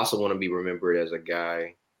 I also want to be remembered as a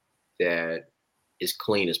guy that is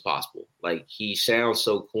clean as possible. Like he sounds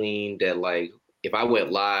so clean that like if I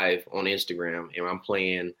went live on Instagram and I'm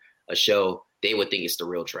playing a show, they would think it's the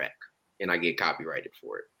real track and I get copyrighted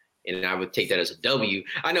for it. And I would take that as a W.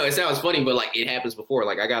 I know it sounds funny, but like it happens before.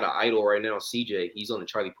 Like I got an idol right now, CJ. He's on the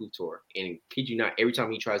Charlie Puth tour. And kid you not, every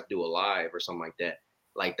time he tries to do a live or something like that,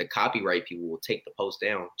 like the copyright people will take the post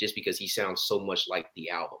down just because he sounds so much like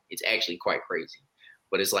the album. It's actually quite crazy.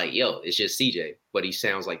 But it's like, yo, it's just CJ, but he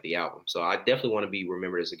sounds like the album. So I definitely want to be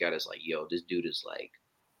remembered as a guy that's like, yo, this dude is like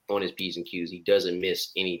on his P's and Q's. He doesn't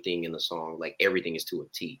miss anything in the song. Like everything is to a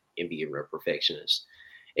T and be a perfectionist.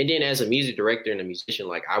 And then as a music director and a musician,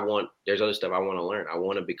 like there's other stuff I want to learn. I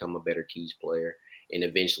want to become a better keys player and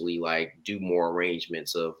eventually like do more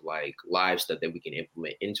arrangements of like live stuff that we can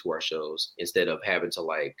implement into our shows instead of having to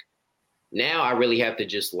like, now I really have to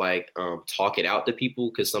just like talk it out to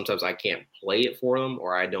people because sometimes I can't play it for them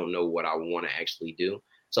or I don't know what I want to actually do.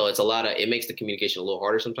 So it makes the communication a little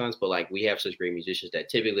harder sometimes, but like we have such great musicians that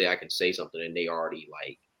typically I can say something and they already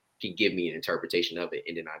like can give me an interpretation of it.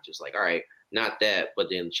 And then I just like, all right, not that, but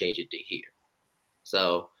then change it to here.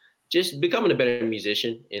 So just becoming a better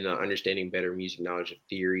musician and understanding better music knowledge of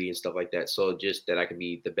theory and stuff like that. So just that I can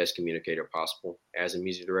be the best communicator possible as a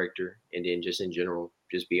music director. And then just in general,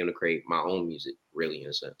 just be able to create my own music really in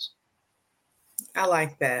a sense. I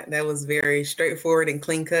like that. That was very straightforward and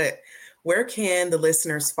clean cut. Where can the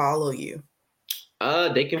listeners follow you?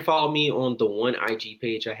 They can follow me on the one IG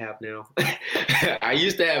page I have now. I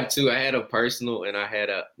used to have two. I had a personal and I had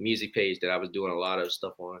a music page that I was doing a lot of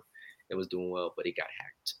stuff on. It was doing well, but it got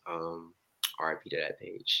hacked. RIP to that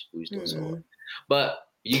page. Who's doing so well. But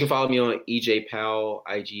you can follow me on EJ Powell.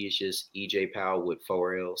 IG is just EJ Powell with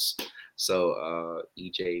 4 L's. So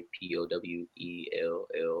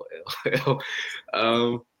EJPOWELLLL.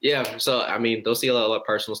 Yeah. So I mean, they'll see a lot of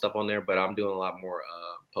personal stuff on there, but I'm doing a lot more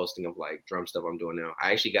posting of like drum stuff I'm doing now.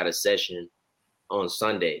 I actually got a session on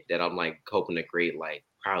Sunday that I'm like hoping to create like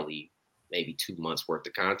probably maybe 2 months worth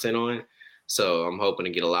of content on. So I'm hoping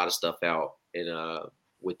to get a lot of stuff out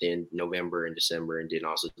within November and December, and then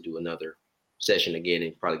also do another session again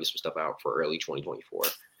and probably get some stuff out for early 2024.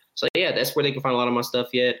 So yeah, that's where they can find a lot of my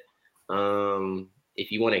stuff yet. If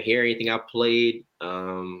you want to hear anything I played, you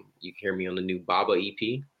can hear me on the new Baba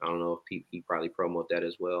EP. I don't know if he probably promote that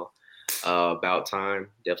as well. About Time,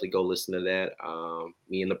 definitely go listen to that.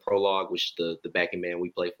 Me and the Prologue, which is the backing band we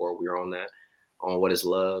play for, we were on that, on What Is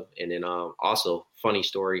Love. And then also, funny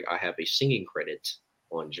story, I have a singing credit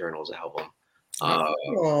on Journal's album.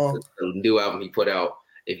 The new album he put out.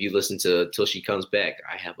 If you listen to Till She Comes Back,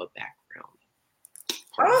 I have a background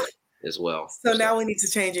as well. So now we need to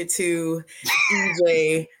change it to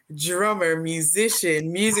EJ, drummer,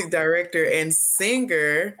 musician, music director, and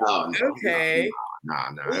singer. Oh, no, okay.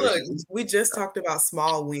 No. Look, we just talked about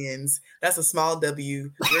small wins. That's a small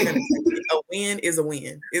W. We're gonna take it. A win is a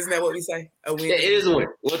win. Isn't that what we say? A win. Yeah, it is a win.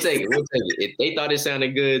 We'll take it. They thought it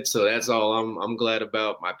sounded good, so that's all I'm glad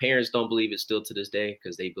about. My parents don't believe it still to this day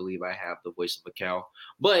because they believe I have the voice of a cow.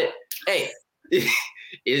 But hey,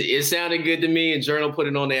 it sounded good to me, and Journal put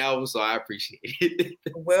it on the album, so I appreciate it.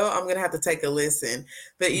 Well, I'm going to have to take a listen.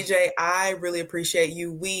 But EJ, I really appreciate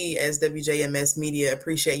you. We, as WJMS Media,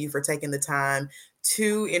 appreciate you for taking the time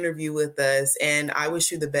to interview with us, and I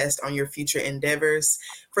wish you the best on your future endeavors.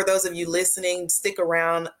 For those of you listening, stick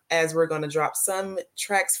around as we're going to drop some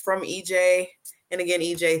tracks from EJ. And again,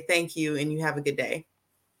 EJ, thank you, and you have a good day.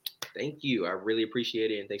 Thank you. I really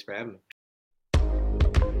appreciate it, and thanks for having me.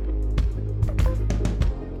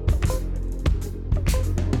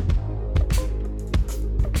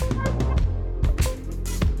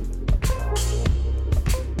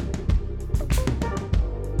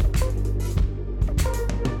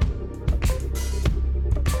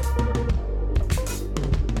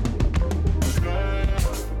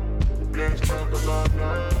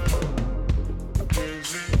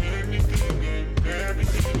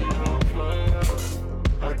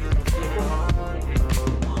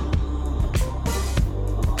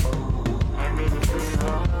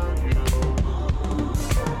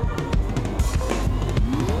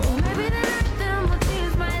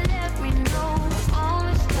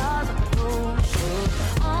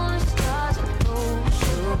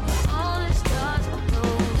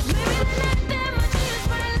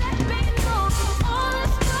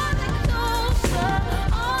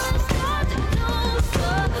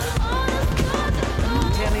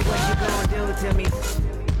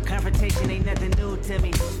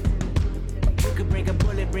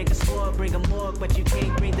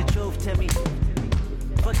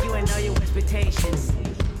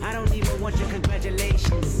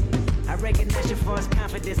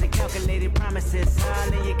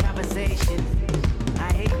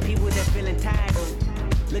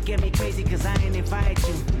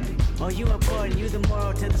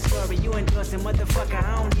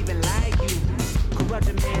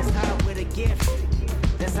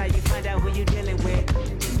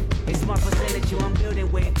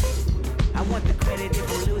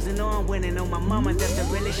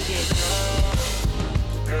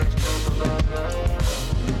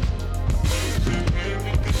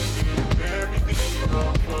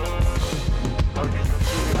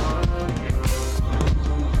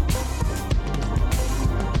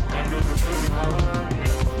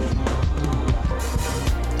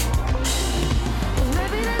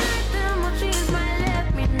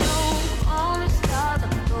 All the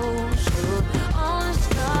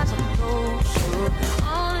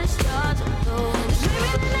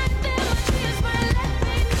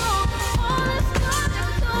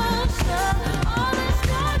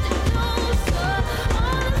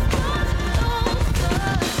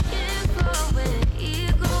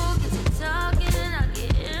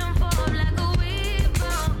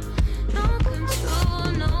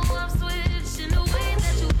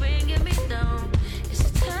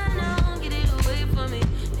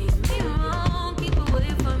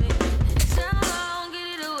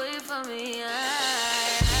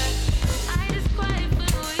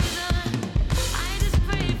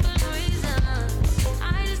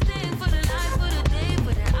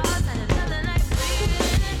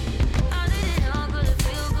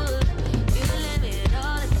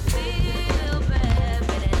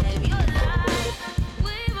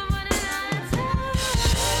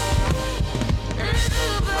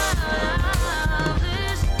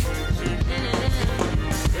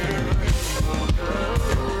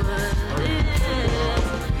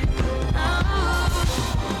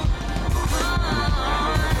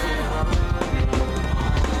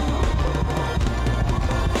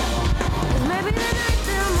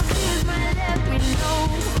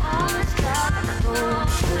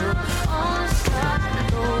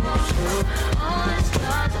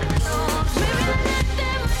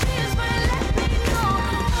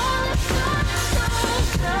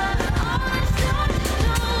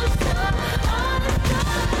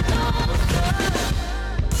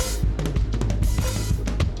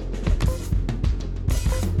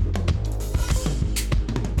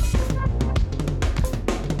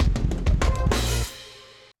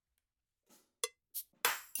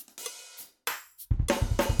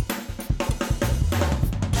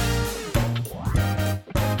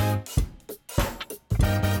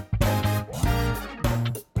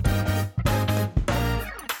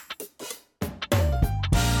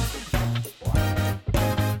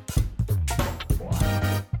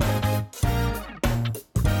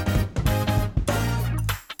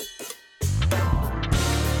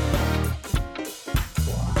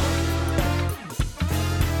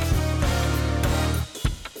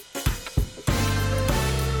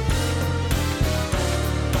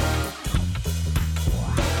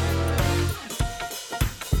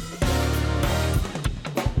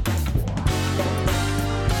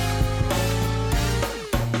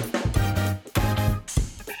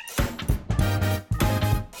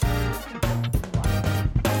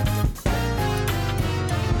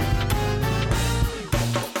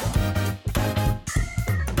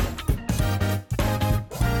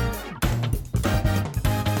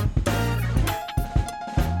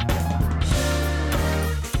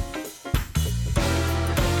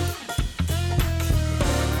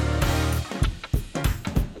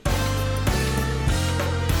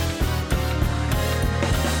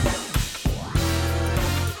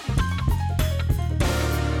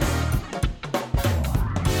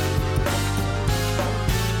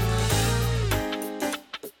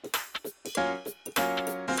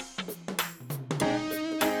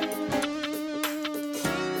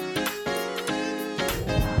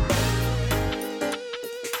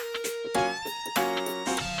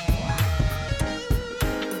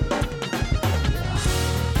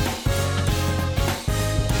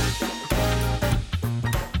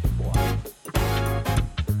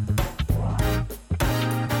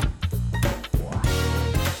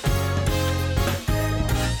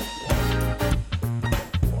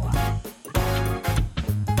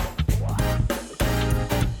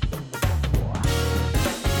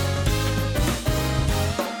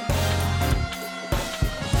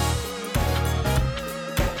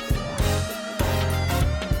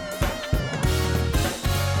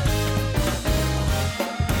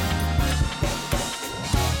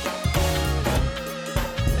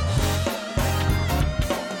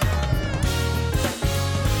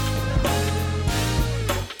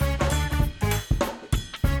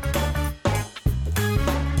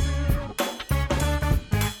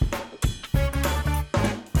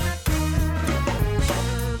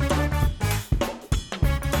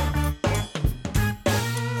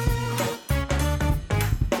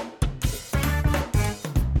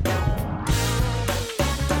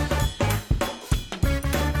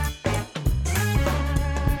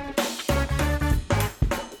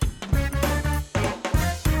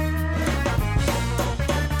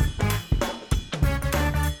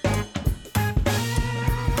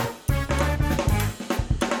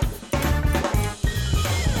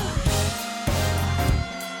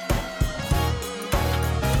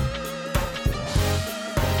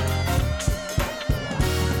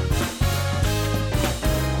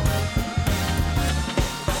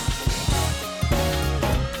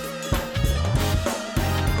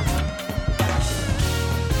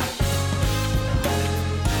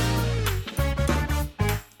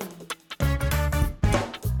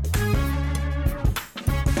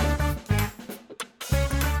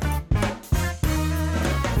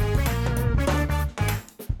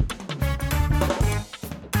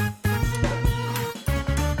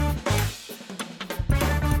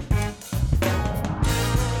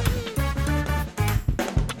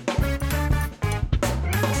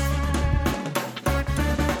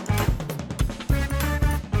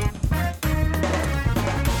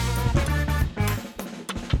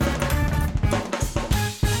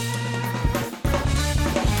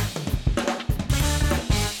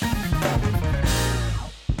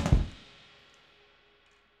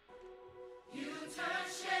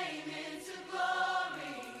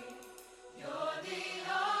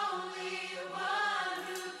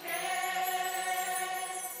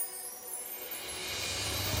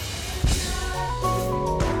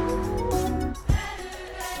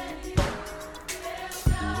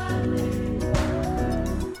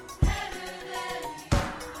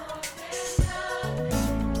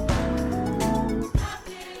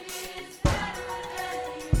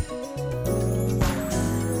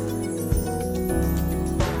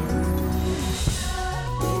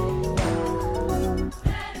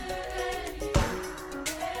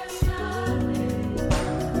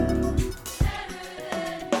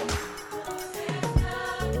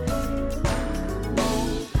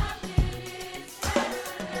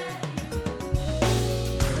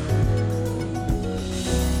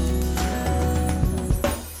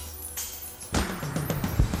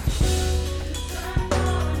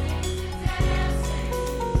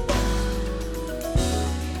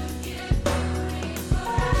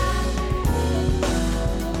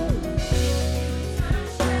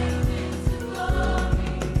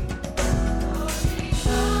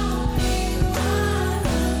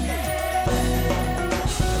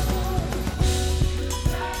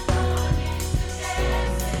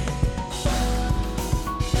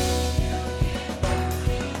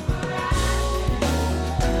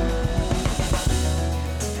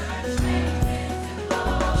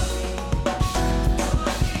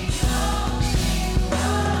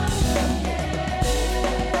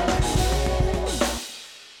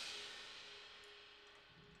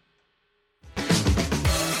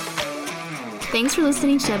Thanks for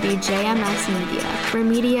listening to WJMS Media, where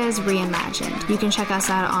media is reimagined. You can check us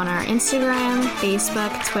out on our Instagram,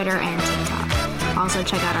 Facebook, Twitter, and TikTok. Also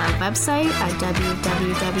check out our website at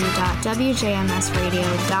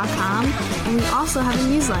www.wjmsradio.com, and we also have a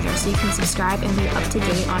newsletter so you can subscribe and be up to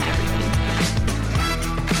date on everything.